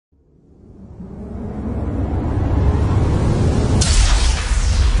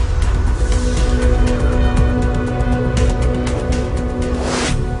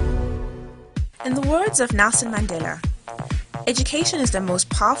Words of Nelson Mandela. Education is the most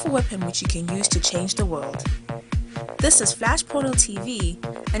powerful weapon which you can use to change the world. This is Flash Portal TV,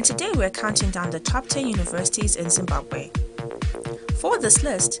 and today we're counting down the top 10 universities in Zimbabwe. For this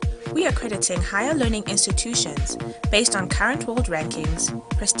list, we are crediting higher learning institutions based on current world rankings,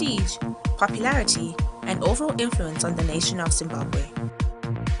 prestige, popularity, and overall influence on the nation of Zimbabwe.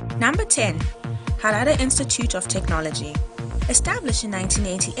 Number 10. Harare Institute of Technology. Established in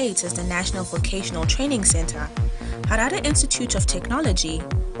 1988 as the National Vocational Training Center, Harare Institute of Technology,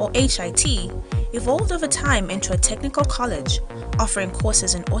 or HIT, evolved over time into a technical college, offering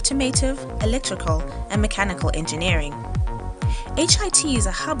courses in automotive, electrical, and mechanical engineering. HIT is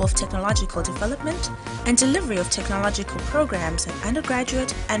a hub of technological development and delivery of technological programs at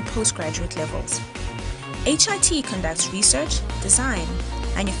undergraduate and postgraduate levels. HIT conducts research, design,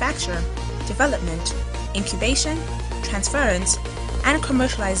 manufacture, development, incubation, transference, and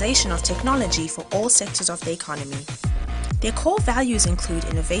commercialization of technology for all sectors of the economy. Their core values include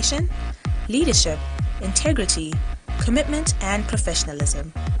innovation, leadership, integrity, commitment, and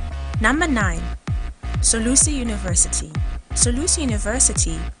professionalism. Number 9. Solusi University. Solusi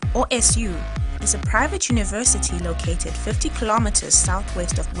University, or SU, is a private university located 50 kilometers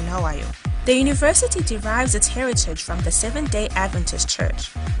southwest of Bulawayo. The university derives its heritage from the Seventh-day Adventist Church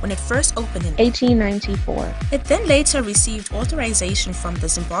when it first opened in 1894. It then later received authorization from the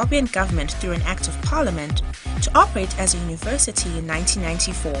Zimbabwean government through an act of parliament to operate as a university in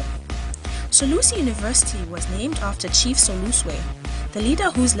 1994. Solusi University was named after Chief Soluswe, the leader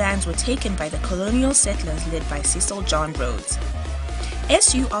whose lands were taken by the colonial settlers led by Cecil John Rhodes.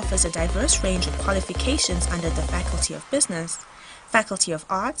 SU offers a diverse range of qualifications under the Faculty of Business, Faculty of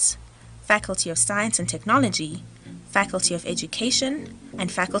Arts, Faculty of Science and Technology, Faculty of Education,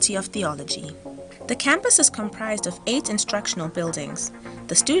 and Faculty of Theology. The campus is comprised of 8 instructional buildings,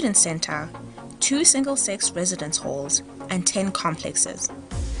 the Student Center, 2 single-sex residence halls, and 10 complexes.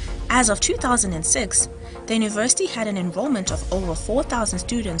 As of 2006, the university had an enrollment of over 4,000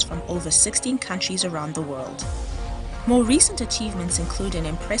 students from over 16 countries around the world. More recent achievements include an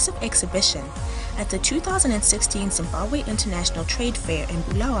impressive exhibition at the 2016 Zimbabwe International Trade Fair in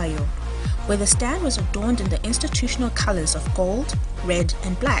Bulawayo, where the stand was adorned in the institutional colors of gold, red,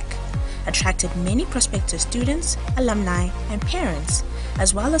 and black, attracted many prospective students, alumni, and parents,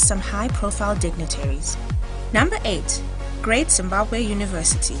 as well as some high-profile dignitaries. Number 8. Great Zimbabwe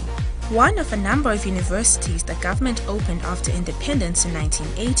University. One of a number of universities the government opened after independence in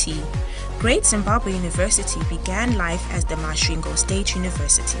 1980, Great Zimbabwe University began life as the Masvingo State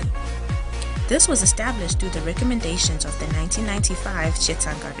University. This was established through the recommendations of the 1995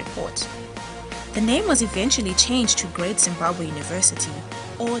 Chetsanga Report. The name was eventually changed to Great Zimbabwe University,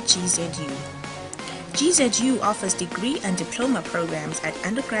 or GZU. GZU offers degree and diploma programs at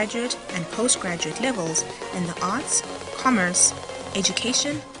undergraduate and postgraduate levels in the arts, commerce,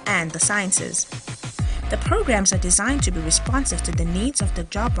 education, and the sciences. The programs are designed to be responsive to the needs of the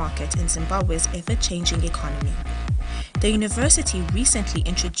job market in Zimbabwe's ever-changing economy. The university recently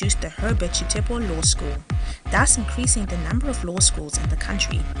introduced the Herbert Chitepo Law School, thus increasing the number of law schools in the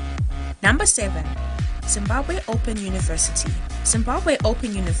country. Number 7. Zimbabwe Open University. Zimbabwe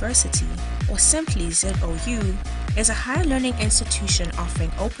Open University, or simply ZOU, is a higher learning institution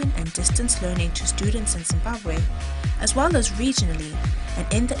offering open and distance learning to students in Zimbabwe, as well as regionally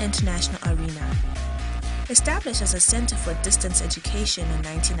and in the international arena. Established as a center for distance education in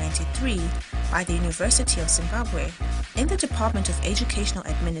 1993 by the University of Zimbabwe in the Department of Educational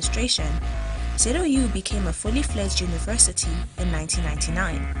Administration, ZOU became a fully fledged university in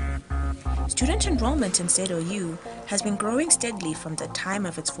 1999. Student enrollment in ZOU has been growing steadily from the time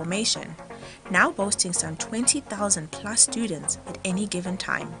of its formation, now boasting some 20,000 plus students at any given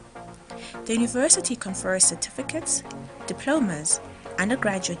time. The university confers certificates, diplomas,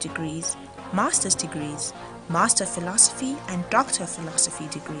 undergraduate degrees, master's degrees, master of philosophy, and doctor of philosophy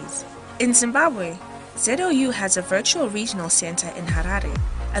degrees. In Zimbabwe, ZOU has a virtual regional center in Harare,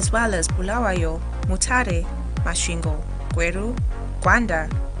 as well as Bulawayo, Mutare, Masvingo, Gweru, Gwanda,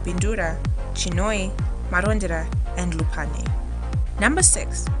 Bindura, Chinhoyi, Marondera, and Lupane. Number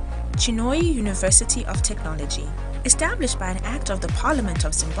 6. Chinhoyi University of Technology. Established by an act of the Parliament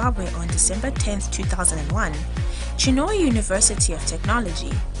of Zimbabwe on December 10, 2001, Chinhoyi University of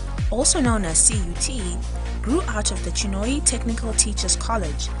Technology, also known as CUT, grew out of the Chinhoyi Technical Teachers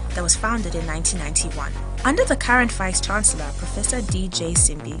College that was founded in 1991. Under the current Vice-Chancellor, Professor D.J.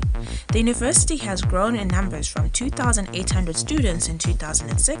 Simbi, the university has grown in numbers from 2,800 students in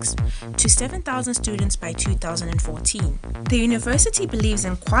 2006 to 7,000 students by 2014. The university believes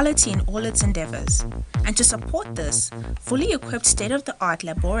in quality in all its endeavors, and to support this, fully equipped state-of-the-art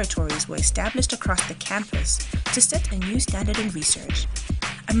laboratories were established across the campus to set a new standard in research.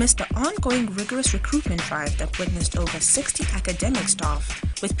 Amidst the ongoing rigorous recruitment drive that witnessed over 60 academic staff,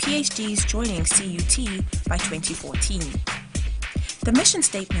 with PhDs joining CUT by 2014. The mission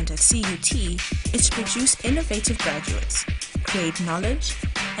statement at CUT is to produce innovative graduates, create knowledge,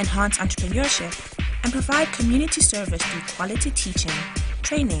 enhance entrepreneurship, and provide community service through quality teaching,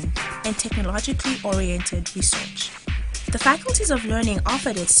 training, and technologically oriented research. The faculties of learning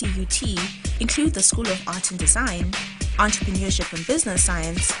offered at CUT include the School of Art and Design, Entrepreneurship and Business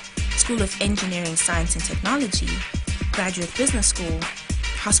Science, School of Engineering, Science and Technology, Graduate Business School,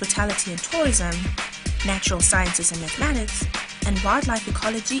 Hospitality and Tourism, Natural Sciences and Mathematics, and Wildlife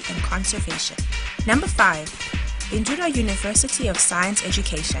Ecology and Conservation. Number 5. Bindura University of Science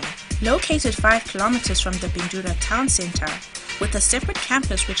Education. Located 5 kilometers from the Bindura town center, with a separate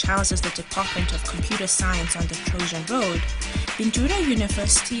campus which houses the Department of Computer Science on the Trojan Road, Bindura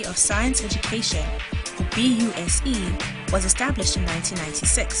University of Science Education, or BUSE, was established in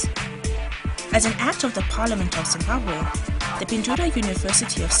 1996. As an act of the Parliament of Zimbabwe, the Bindura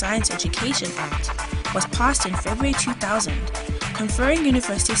University of Science Education Act was passed in February 2000, conferring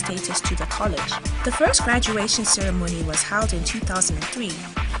university status to the college. The first graduation ceremony was held in 2003,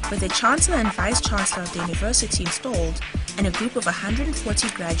 with the Chancellor and Vice-Chancellor of the university installed, and a group of 140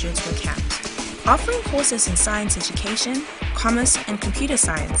 graduates were camped. Offering courses in science education, commerce, and computer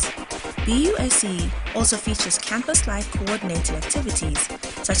science, BUSE also features campus-life coordinated activities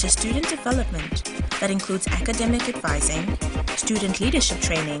such as student development that includes academic advising, student leadership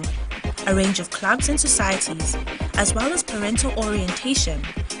training, a range of clubs and societies, as well as parental orientation,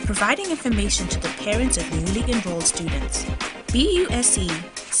 providing information to the parents of newly enrolled students. BUSE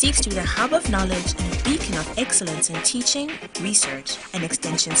seeks to be a hub of knowledge and a beacon of excellence in teaching, research, and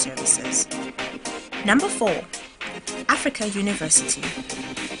extension services. Number 4. Africa University.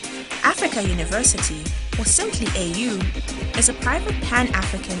 Africa University, or simply AU, is a private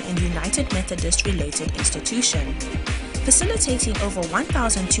Pan-African and United Methodist-related institution. Facilitating over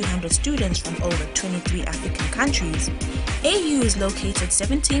 1,200 students from over 23 African countries, AU is located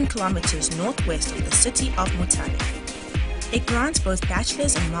 17 kilometers northwest of the city of Mutare. It grants both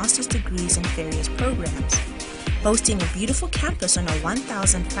bachelor's and master's degrees in various programs, boasting a beautiful campus on a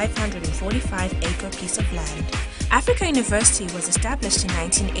 1,545-acre piece of land. Africa University was established in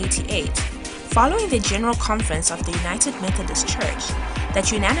 1988, following the General Conference of the United Methodist Church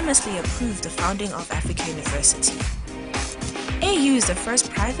that unanimously approved the founding of Africa University. AU is the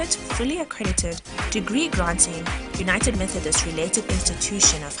first private, fully accredited, degree-granting, United Methodist-related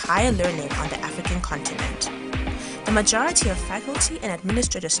institution of higher learning on the African continent. The majority of faculty and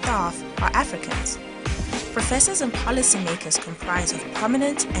administrative staff are Africans. Professors and policymakers comprise of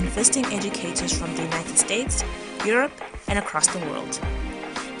prominent and visiting educators from the United States, Europe, and across the world.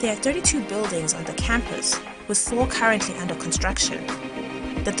 There are 32 buildings on the campus, with 4 currently under construction.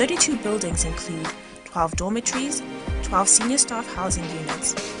 The 32 buildings include 12 dormitories, 12 senior staff housing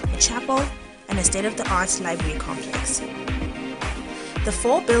units, a chapel, and a state-of-the-art library complex. The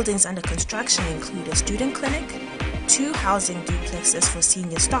 4 buildings under construction include a student clinic, 2 housing duplexes for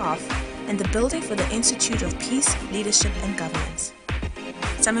senior staff, and the building for the Institute of Peace, Leadership and Governance.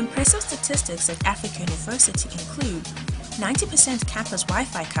 Some impressive statistics at Africa University include 90% campus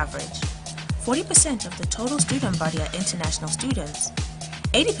Wi-Fi coverage, 40% of the total student body are international students,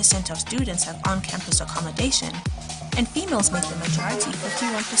 80% of students have on-campus accommodation, and females make the majority,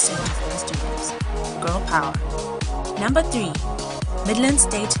 51% of all students. Girl power. Number 3. Midland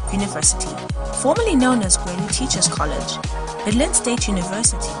State University. Formerly known as Gwelu Teachers College, Midland State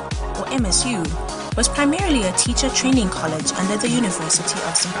University, or MSU, was primarily a teacher training college under the University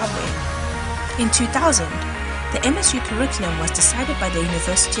of Zimbabwe. In 2000, the MSU curriculum was decided by the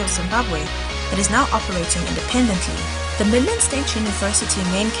University of Zimbabwe but is now operating independently. The Midland State University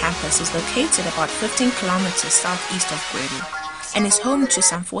main campus is located about 15 kilometers southeast of Gwelu and is home to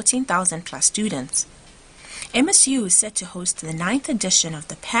some 14,000 plus students. MSU is set to host the 9th edition of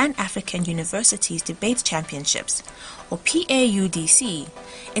the Pan-African Universities Debate Championships, or PAUDC,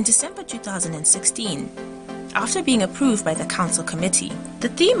 in December 2016, after being approved by the Council Committee. The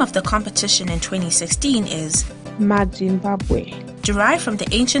theme of the competition in 2016 is Mad Zimbabwe, derived from the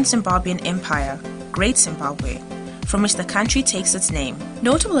ancient Zimbabwean Empire, Great Zimbabwe, from which the country takes its name.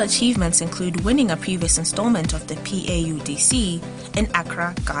 Notable achievements include winning a previous installment of the PAUDC in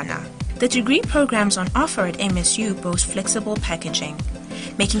Accra, Ghana. The degree programs on offer at MSU boast flexible packaging,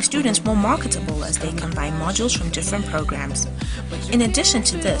 making students more marketable as they combine modules from different programs. In addition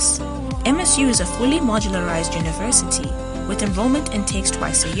to this, MSU is a fully modularized university with enrollment intakes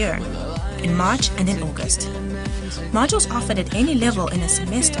twice a year, in March and in August. Modules offered at any level in a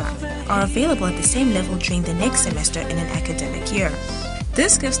semester are available at the same level during the next semester in an academic year.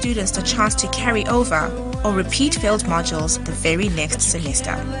 This gives students the chance to carry over or repeat failed modules the very next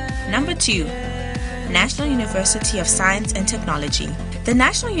semester. Number 2. National University of Science and Technology. The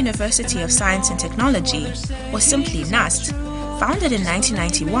National University of Science and Technology, or simply NUST, founded in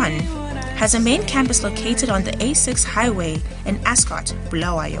 1991, has a main campus located on the A6 highway in Ascot,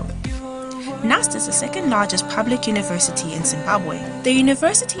 Bulawayo. NUST is the second largest public university in Zimbabwe. The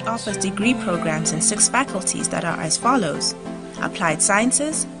university offers degree programs in 6 faculties that are as follows: Applied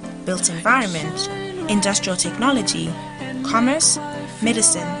Sciences, Built Environment, Industrial Technology, Commerce,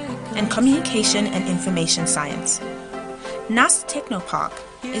 Medicine, and Communication and Information Science. NUST Technopark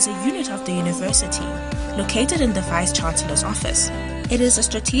is a unit of the university located in the Vice-Chancellor's office. It is a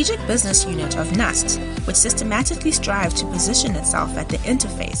strategic business unit of NUST which systematically strives to position itself at the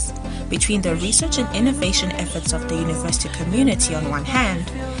interface between the research and innovation efforts of the university community on one hand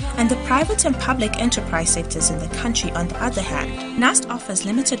and the private and public enterprise sectors in the country on the other hand. NUST offers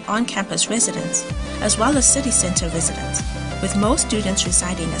limited on-campus residence as well as city center residence, with most students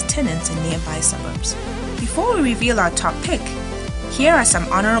residing as tenants in nearby suburbs. Before we reveal our top pick, here are some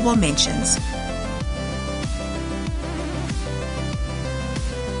honorable mentions.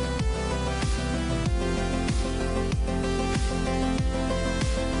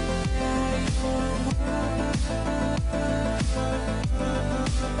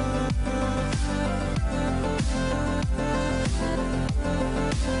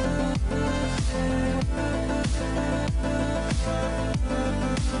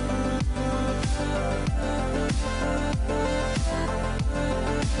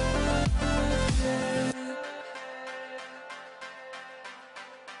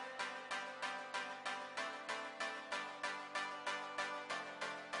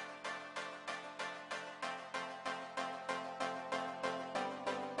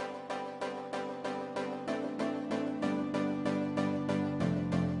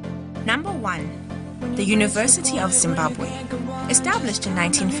 Number 1. The University of Zimbabwe. Established in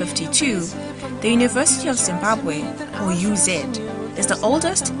 1952, the University of Zimbabwe, or UZ, is the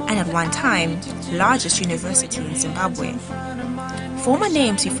oldest and at one time largest university in Zimbabwe. Former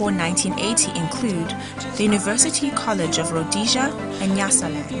names before 1980 include the University College of Rhodesia and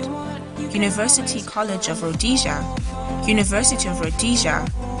Nyasaland, University College of Rhodesia, University of Rhodesia,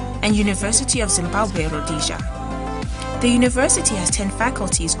 and University of Zimbabwe Rhodesia. The university has 10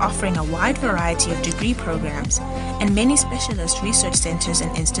 faculties offering a wide variety of degree programs and many specialist research centers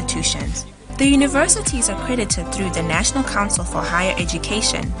and institutions. The university is accredited through the National Council for Higher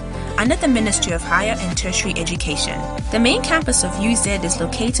Education under the Ministry of Higher and Tertiary Education. The main campus of UZ is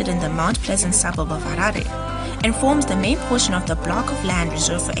located in the Mount Pleasant suburb of Harare and forms the main portion of the block of land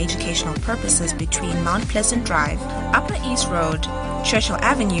reserved for educational purposes between Mount Pleasant Drive, Upper East Road, Churchill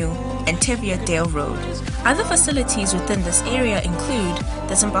Avenue, and Tevye Dale Road. Other facilities within this area include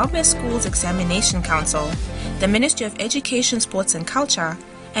the Zimbabwe Schools Examination Council, the Ministry of Education, Sports and Culture,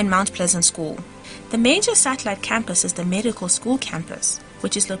 and Mount Pleasant School. The major satellite campus is the Medical School campus,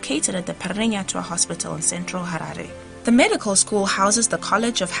 which is located at the Parenyatua Hospital in central Harare. The medical school houses the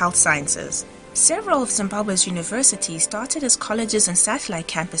College of Health Sciences. Several of Zimbabwe's universities started as colleges and satellite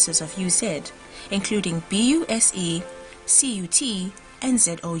campuses of UZ, including BUSE, CUT, and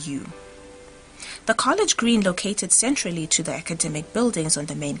ZOU. The College Green, located centrally to the academic buildings on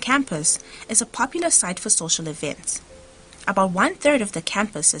the main campus, is a popular site for social events. About 1/3 of the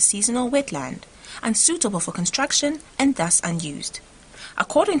campus is seasonal wetland, unsuitable for construction and thus unused.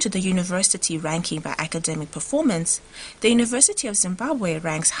 According to the university ranking by academic performance, the University of Zimbabwe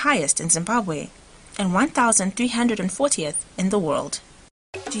ranks highest in Zimbabwe and 1,340th in the world.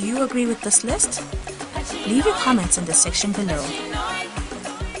 Do you agree with this list? Leave your comments in the section below.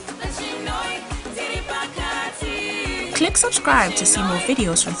 Click subscribe to see more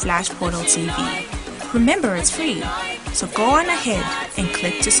videos from Flash Portal TV. Remember, it's free, so go on ahead and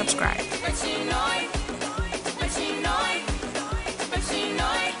click to subscribe.